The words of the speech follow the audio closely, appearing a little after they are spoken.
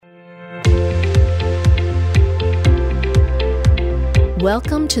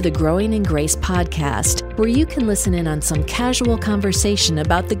Welcome to the Growing in Grace podcast, where you can listen in on some casual conversation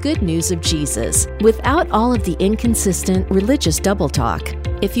about the good news of Jesus without all of the inconsistent religious double talk.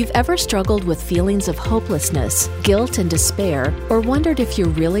 If you've ever struggled with feelings of hopelessness, guilt, and despair, or wondered if you're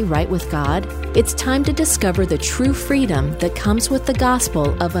really right with God, it's time to discover the true freedom that comes with the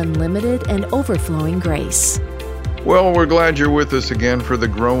gospel of unlimited and overflowing grace. Well, we're glad you're with us again for the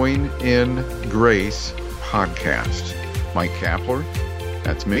Growing in Grace podcast. Mike Kapler,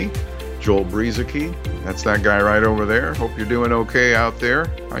 that's me. Joel Brieseke, that's that guy right over there. Hope you're doing okay out there.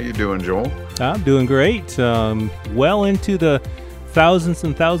 How you doing, Joel? I'm doing great. Well into the thousands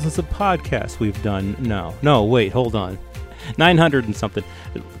and thousands of podcasts we've done now. No, wait, hold on. 900 and something.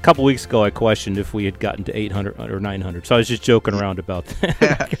 A couple weeks ago, I questioned if we had gotten to 800 or 900, so I was just joking around about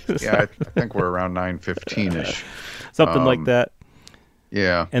that. Yeah, I think we're around 915-ish. Something like that.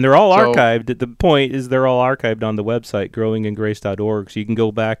 Yeah. And they're all archived. The point is they're all archived on the website, growingingrace.org, so you can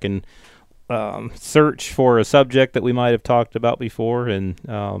go back and search for a subject that we might have talked about before, and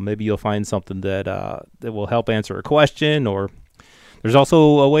maybe you'll find something that will help answer a question, or there's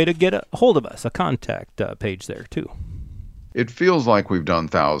also a way to get a hold of us, a contact page there, too. It feels like we've done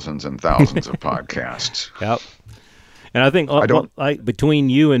thousands and thousands of podcasts. Yep. And I think between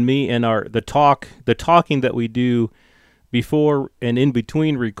you and me and the talking that we do before and in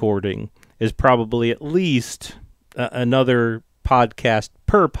between recording is probably at least another podcast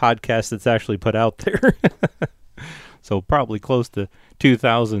per podcast that's actually put out there. So probably close to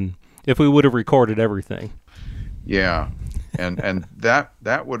 2,000 if we would have recorded everything. Yeah. And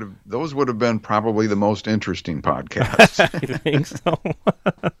those would have been probably the most interesting podcasts. I think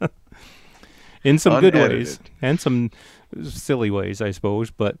so. In some good ways and some silly ways, I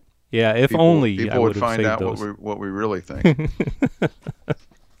suppose, but yeah, if people, only people I would have find saved out those. what we really think.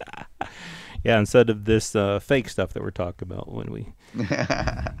 Yeah, instead of this fake stuff that we're talking about when we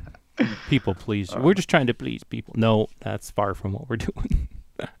people please. We're just trying to please people. No, that's far from what we're doing.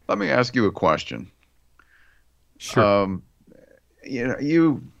 Let me ask you a question. Sure.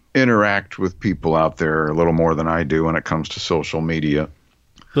 You interact with people out there a little more than I do when it comes to social media.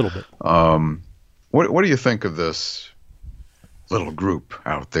 A little bit. What do you think of this little group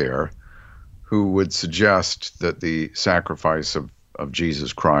out there who would suggest that the sacrifice of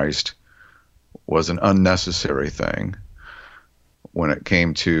Jesus Christ was an unnecessary thing when it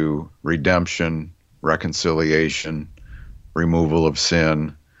came to redemption, reconciliation, removal of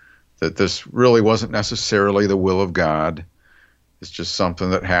sin, that this really wasn't necessarily the will of God? It's just something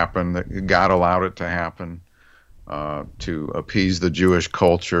that happened, that God allowed it to happen to appease the Jewish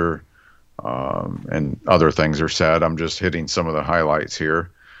culture, and other things are said. I'm just hitting some of the highlights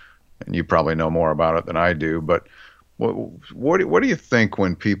here, and you probably know more about it than I do. But what do you think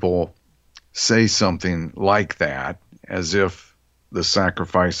when people say something like that, as if the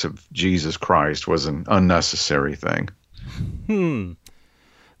sacrifice of Jesus Christ was an unnecessary thing?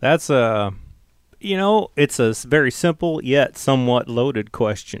 That's it's a very simple yet somewhat loaded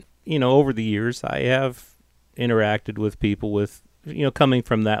question. Over the years, I have interacted with people with, coming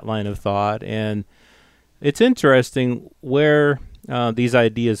from that line of thought, and it's interesting where these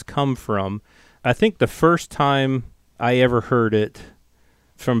ideas come from. I think the first time I ever heard it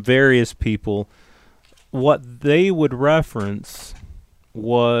from various people, what they would reference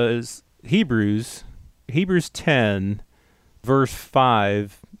was Hebrews 10, verse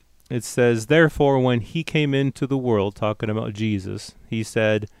 5. It says, "Therefore, when he came into the world," talking about Jesus, he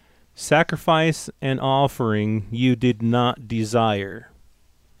said, "Sacrifice and offering you did not desire."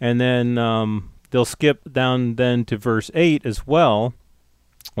 And then they'll skip down then to verse 8 as well,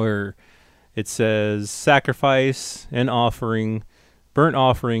 where it says, "Sacrifice and offering, burnt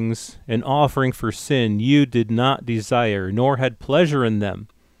offerings, and offering for sin you did not desire, nor had pleasure in them."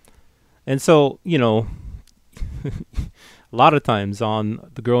 And so, a lot of times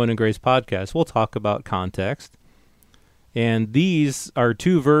on the Growing in Grace podcast, we'll talk about context. And these are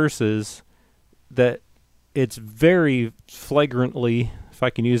two verses that it's very flagrantly, if I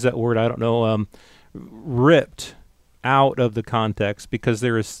can use that word, I don't know, ripped out of the context, because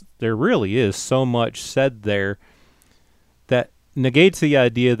there really is so much said there that negates the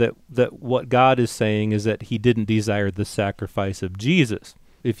idea that what God is saying is that he didn't desire the sacrifice of Jesus.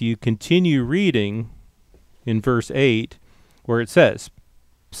 If you continue reading in verse 8, where it says,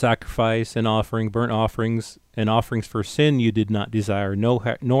 "Sacrifice and offering, burnt offerings, and offerings for sin you did not desire,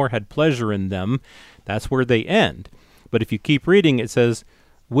 nor had pleasure in them," that's where they end. But if you keep reading, it says,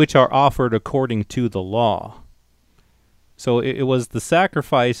 "which are offered according to the law." So it was the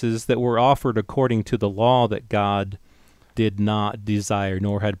sacrifices that were offered according to the law that God did not desire,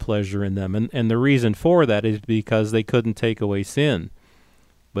 nor had pleasure in them. And the reason for that is because they couldn't take away sin.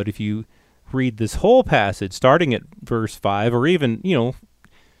 But if you read this whole passage, starting at verse 5, or even,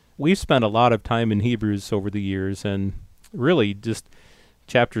 we've spent a lot of time in Hebrews over the years, and really just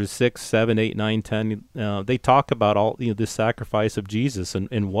chapters 6, 7, 8, 9, 10, they talk about all this sacrifice of Jesus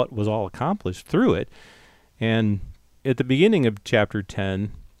and what was all accomplished through it. And at the beginning of chapter 10,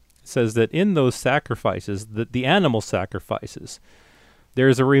 it says that in those sacrifices, the animal sacrifices,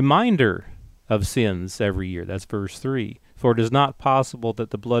 there's a reminder of sins every year. That's verse 3. For it is not possible that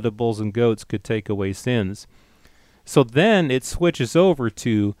the blood of bulls and goats could take away sins. So then it switches over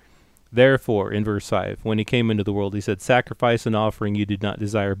to, therefore, in verse 5, when he came into the world, he said, sacrifice and offering you did not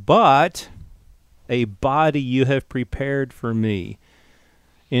desire, but a body you have prepared for me.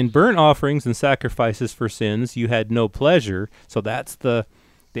 In burnt offerings and sacrifices for sins you had no pleasure. So that's the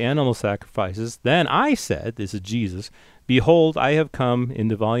animal sacrifices. Then I said, this is Jesus, behold, I have come. In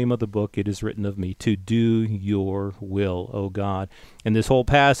the volume of the book it is written of me, to do your will, O God. And this whole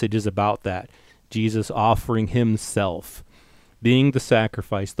passage is about that. Jesus offering himself, being the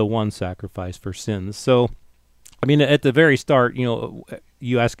sacrifice, the one sacrifice for sins. So, at the very start,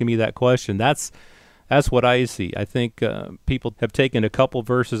 you asking me that question, that's what I see. I think people have taken a couple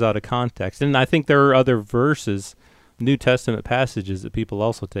verses out of context. And I think there are other verses, New Testament passages, that people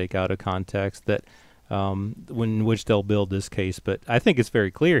also take out of context that in which they'll build this case. But I think it's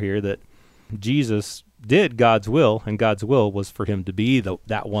very clear here that Jesus did God's will, and God's will was for him to be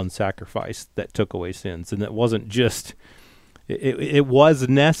that one sacrifice that took away sins. And it wasn't just, it was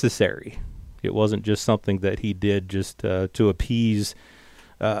necessary. It wasn't just something that he did just to appease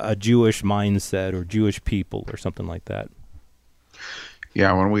a Jewish mindset or Jewish people or something like that.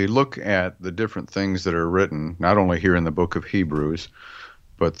 Yeah, when we look at the different things that are written, not only here in the book of Hebrews,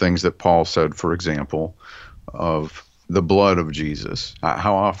 but things that Paul said, for example, of the blood of Jesus.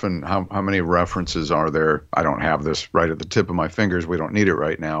 How many references are there? I don't have this right at the tip of my fingers. We don't need it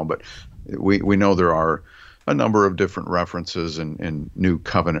right now, but we know there are a number of different references in New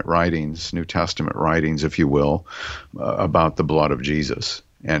Covenant writings, New Testament writings, if you will, about the blood of Jesus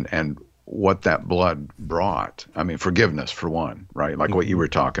and what that blood brought. Forgiveness for one, right? Like what you were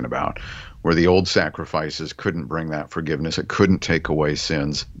talking about, where the old sacrifices couldn't bring that forgiveness. It couldn't take away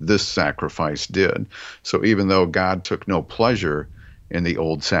sins. This sacrifice did. So even though God took no pleasure in the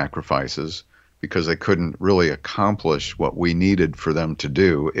old sacrifices, because they couldn't really accomplish what we needed for them to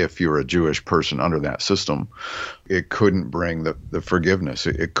do if you're a Jewish person under that system, it couldn't bring the forgiveness.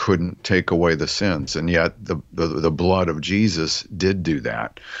 It couldn't take away the sins. And yet the blood of Jesus did do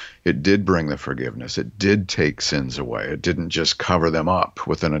that. It did bring the forgiveness. It did take sins away. It didn't just cover them up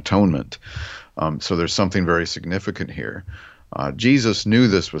with an atonement. So there's something very significant here. Jesus knew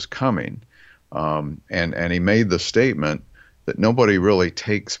this was coming, and he made the statement that nobody really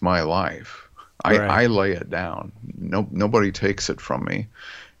takes my life. Right. I lay it down. Nobody takes it from me.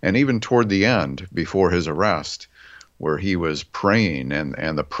 And even toward the end, before his arrest, where he was praying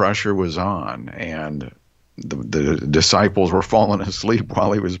and the pressure was on, and the disciples were falling asleep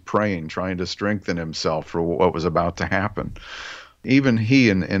while he was praying, trying to strengthen himself for what was about to happen. Even he,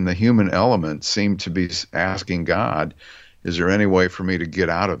 in the human element, seemed to be asking God, is there any way for me to get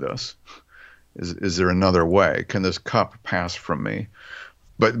out of this? Is there another way? Can this cup pass from me?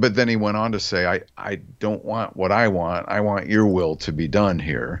 But then he went on to say, I don't want what I want your will to be done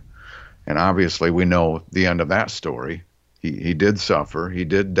here. And obviously we know the end of that story. He did suffer, he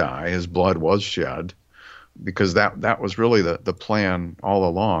did die, his blood was shed, because that was really the plan all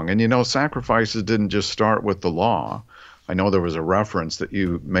along. And sacrifices didn't just start with the law. I know there was a reference that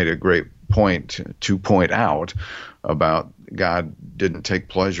you made a great point to point out about God didn't take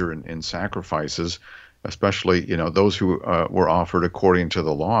pleasure in sacrifices, especially, those who were offered according to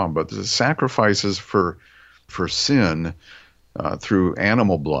the law. But the sacrifices for sin through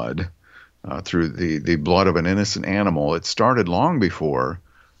animal blood, through the blood of an innocent animal, it started long before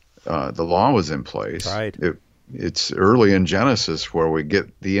the law was in place. Right. It's early in Genesis where we get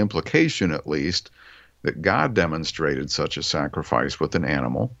the implication, at least, that God demonstrated such a sacrifice with an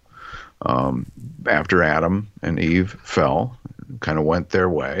animal. After Adam and Eve fell, kind of went their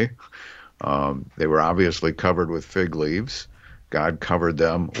way. They were obviously covered with fig leaves. God covered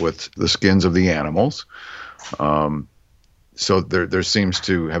them with the skins of the animals. So there seems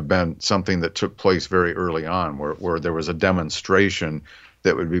to have been something that took place very early on where there was a demonstration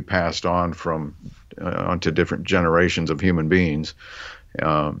that would be passed on onto different generations of human beings.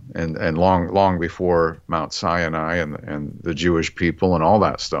 And long before Mount Sinai and the Jewish people and all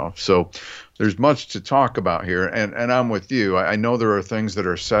that stuff. So there's much to talk about here, and I'm with you. I know there are things that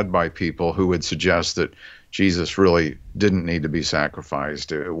are said by people who would suggest that Jesus really didn't need to be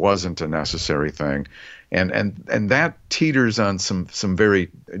sacrificed. It wasn't a necessary thing. And that teeters on some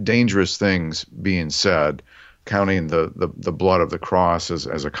very dangerous things being said, counting the blood of the cross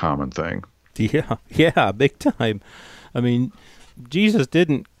as a common thing. Yeah, big time. I mean, Jesus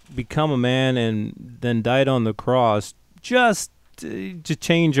didn't become a man and then died on the cross just to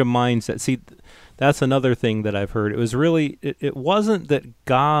change a mindset. See, that's another thing that I've heard. It was really, it wasn't that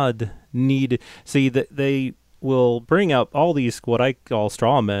God needed, see, that they will bring up all these, what I call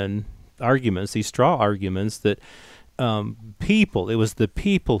straw men arguments, these straw arguments that it was the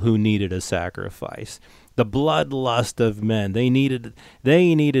people who needed a sacrifice. The bloodlust of men, they needed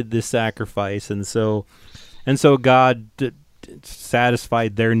the sacrifice, and so God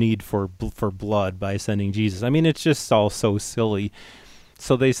satisfied their need for blood by sending Jesus. I mean, it's just all so silly.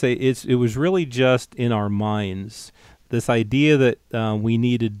 So they say it was really just in our minds, this idea that we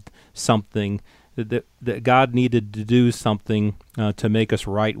needed something, that God needed to do something to make us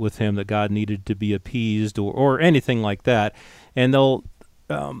right with Him, that God needed to be appeased or anything like that. And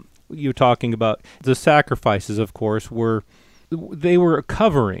you're talking about the sacrifices, of course, they were a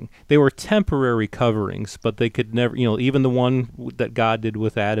covering. They were temporary coverings, but they could never, even the one that God did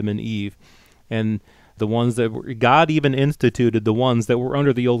with Adam and Eve, and the ones that God even instituted, the ones that were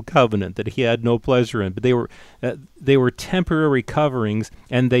under the old covenant that He had no pleasure in. But they were temporary coverings,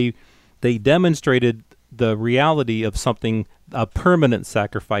 and they demonstrated the reality of something, permanent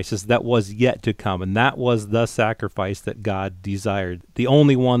sacrifices that was yet to come, and that was the sacrifice that God desired, the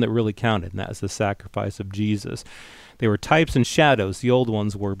only one that really counted, and that's the sacrifice of Jesus. They were types and shadows, the old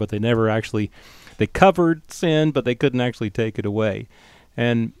ones were, but they covered sin, but they couldn't actually take it away.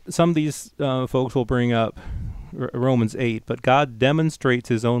 And some of these folks will bring up Romans 8, but God demonstrates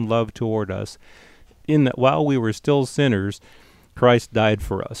His own love toward us in that while we were still sinners, Christ died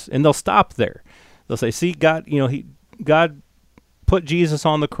for us. And they'll stop there. They'll say, see, God put Jesus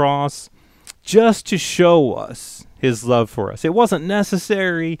on the cross just to show us His love for us. It wasn't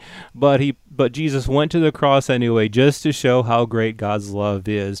necessary, but Jesus went to the cross anyway just to show how great God's love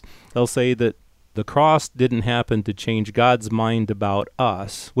is. They'll say that the cross didn't happen to change God's mind about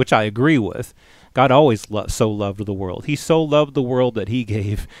us, which I agree with. God always so loved the world. He so loved the world that He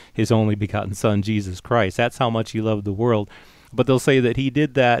gave His only begotten Son, Jesus Christ. That's how much He loved the world. But they'll say that He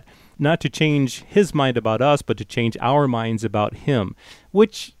did that not to change His mind about us, but to change our minds about Him,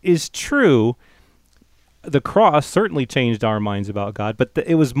 which is true. The cross certainly changed our minds about God, but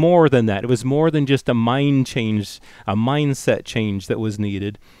it was more than that. It was more than just a mind change, a mindset change that was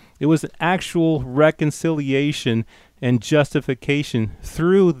needed. It was an actual reconciliation and justification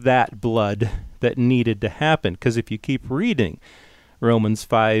through that blood that needed to happen. Because if you keep reading Romans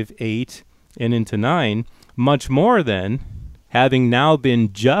 5:8 and into 9, much more than, having now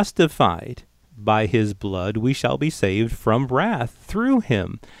been justified by His blood, we shall be saved from wrath through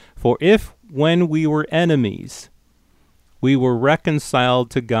Him. For if, when we were enemies, we were reconciled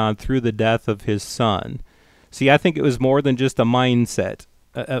to God through the death of His Son. See, I think it was more than just a mindset.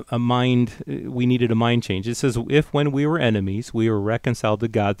 We needed a mind change. It says, if when we were enemies, we were reconciled to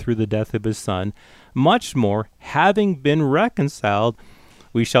God through the death of His Son, much more, having been reconciled,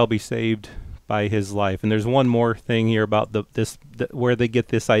 we shall be saved by His life. And there's one more thing here about where they get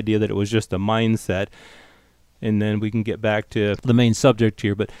this idea that it was just a mindset, and then we can get back to the main subject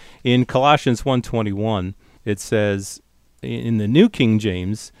here. But in Colossians 1:21, it says, in the New King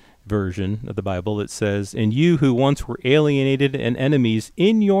James Version of the Bible, it says, and you who once were alienated and enemies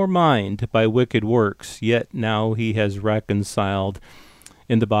in your mind by wicked works, yet now He has reconciled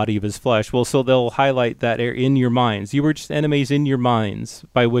in the body of His flesh. Well, so they'll highlight that in your minds. You were just enemies in your minds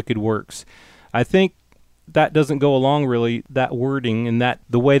by wicked works. I think that doesn't go along really, that wording and that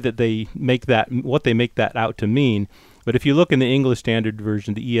the way that they make that, what they make that out to mean. But if you look in the English Standard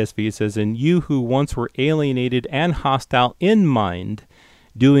Version, the ESV, it says, and you who once were alienated and hostile in mind,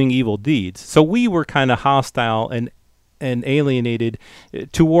 doing evil deeds. So we were kind of hostile and alienated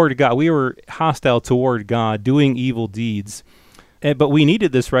toward God. We were hostile toward God, doing evil deeds. But we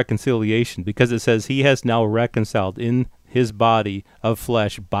needed this reconciliation because it says He has now reconciled in His body of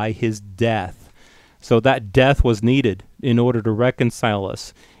flesh by His death. So that death was needed in order to reconcile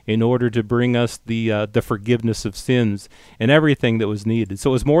us, in order to bring us the forgiveness of sins and everything that was needed. So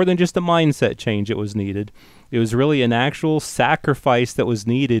it was more than just a mindset change that was needed. It was really an actual sacrifice that was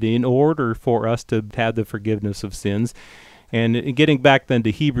needed in order for us to have the forgiveness of sins. And getting back then to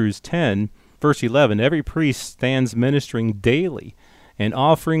Hebrews 10, verse 11, every priest stands ministering daily and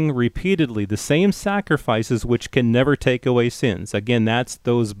offering repeatedly the same sacrifices which can never take away sins. Again, that's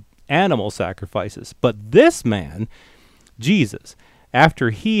those animal sacrifices. But this man, Jesus, after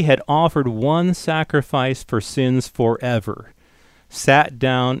he had offered one sacrifice for sins forever, sat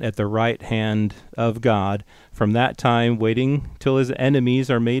down at the right hand of God, from that time waiting till his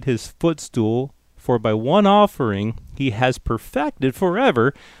enemies are made his footstool. For by one offering he has perfected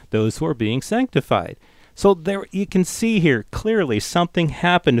forever those who are being sanctified. So there you can see here clearly something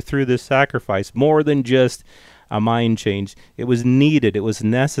happened through this sacrifice, more than just a mind change. It was needed. It was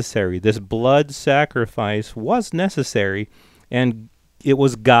necessary. This blood sacrifice was necessary, and it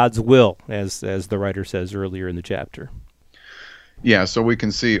was God's will, as the writer says earlier in the chapter. Yeah, so we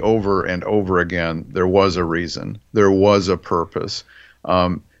can see over and over again, there was a reason. There was a purpose.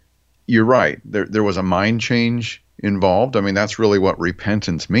 You're right. There was a mind change involved. I mean, that's really what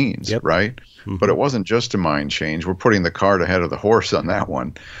repentance means, yep. Right? Mm-hmm. But it wasn't just a mind change. We're putting the cart ahead of the horse on that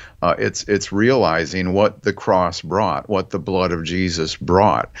one. It's realizing what the cross brought, what the blood of Jesus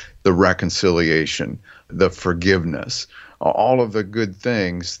brought, the reconciliation, the forgiveness, all of the good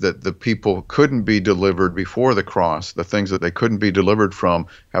things that the people couldn't be delivered before the cross, the things that they couldn't be delivered from,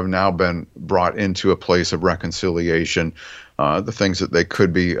 have now been brought into a place of reconciliation. The things that they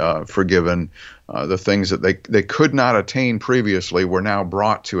could be forgiven, the things that they could not attain previously were now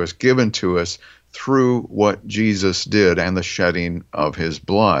brought to us, given to us through what Jesus did and the shedding of his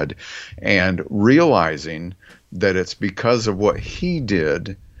blood, and realizing that it's because of what he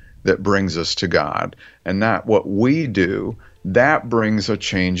did that brings us to God, and not what we do. That brings a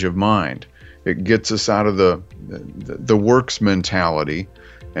change of mind. It gets us out of the works mentality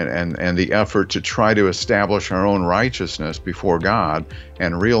and the effort to try to establish our own righteousness before God,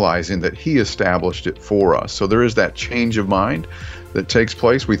 and realizing that he established it for us. So there is that change of mind that takes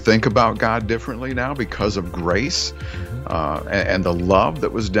place. We think about God differently now because of grace and the love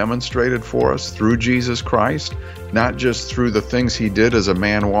that was demonstrated for us through Jesus Christ, not just through the things he did as a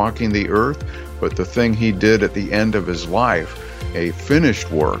man walking the earth, but the thing he did at the end of his life, a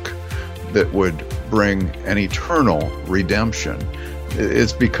finished work that would bring an eternal redemption.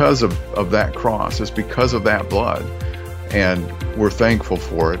 It's because of that cross. It's because of that blood. And we're thankful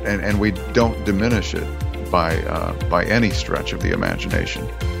for it, and we don't diminish it by any stretch of the imagination.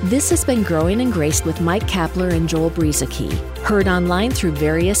 This has been Growing in Grace with Mike Kapler and Joel Brueseke, heard online through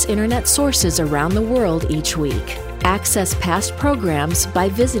various internet sources around the world each week. Access past programs by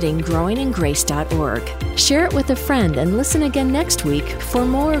visiting growingingrace.org. Share it with a friend and listen again next week for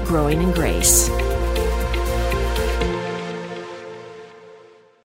more Growing in Grace.